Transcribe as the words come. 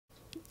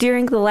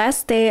During the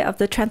last day of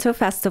the Trento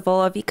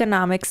Festival of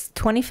Economics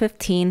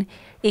 2015,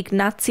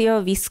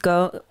 Ignazio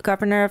Visco,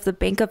 governor of the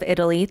Bank of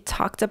Italy,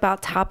 talked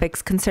about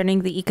topics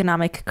concerning the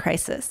economic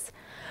crisis.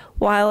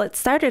 While it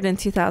started in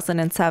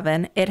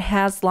 2007, it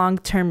has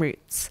long-term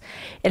roots.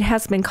 It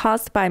has been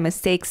caused by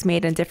mistakes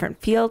made in different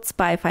fields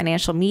by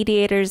financial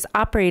mediators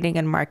operating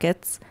in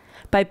markets,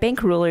 by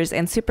bank rulers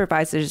and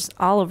supervisors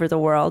all over the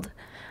world,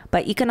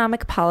 by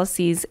economic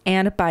policies,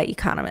 and by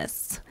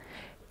economists.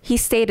 He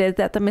stated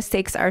that the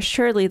mistakes are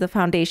surely the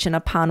foundation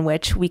upon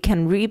which we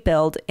can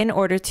rebuild in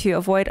order to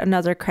avoid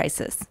another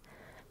crisis.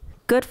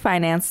 Good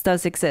finance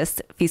does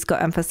exist,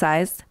 Visco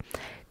emphasized.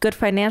 Good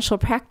financial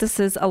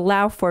practices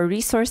allow for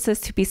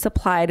resources to be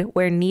supplied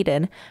where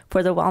needed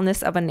for the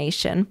wellness of a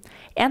nation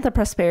and the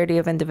prosperity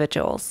of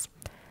individuals.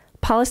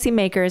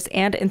 Policymakers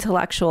and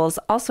intellectuals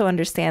also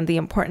understand the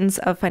importance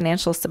of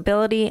financial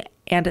stability,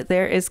 and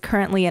there is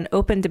currently an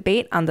open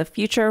debate on the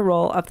future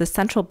role of the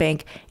central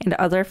bank and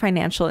other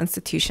financial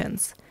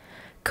institutions.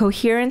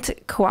 Coherent,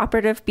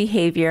 cooperative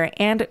behavior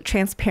and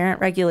transparent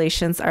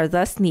regulations are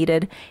thus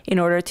needed in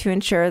order to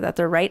ensure that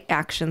the right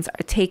actions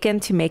are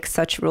taken to make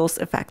such rules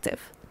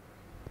effective.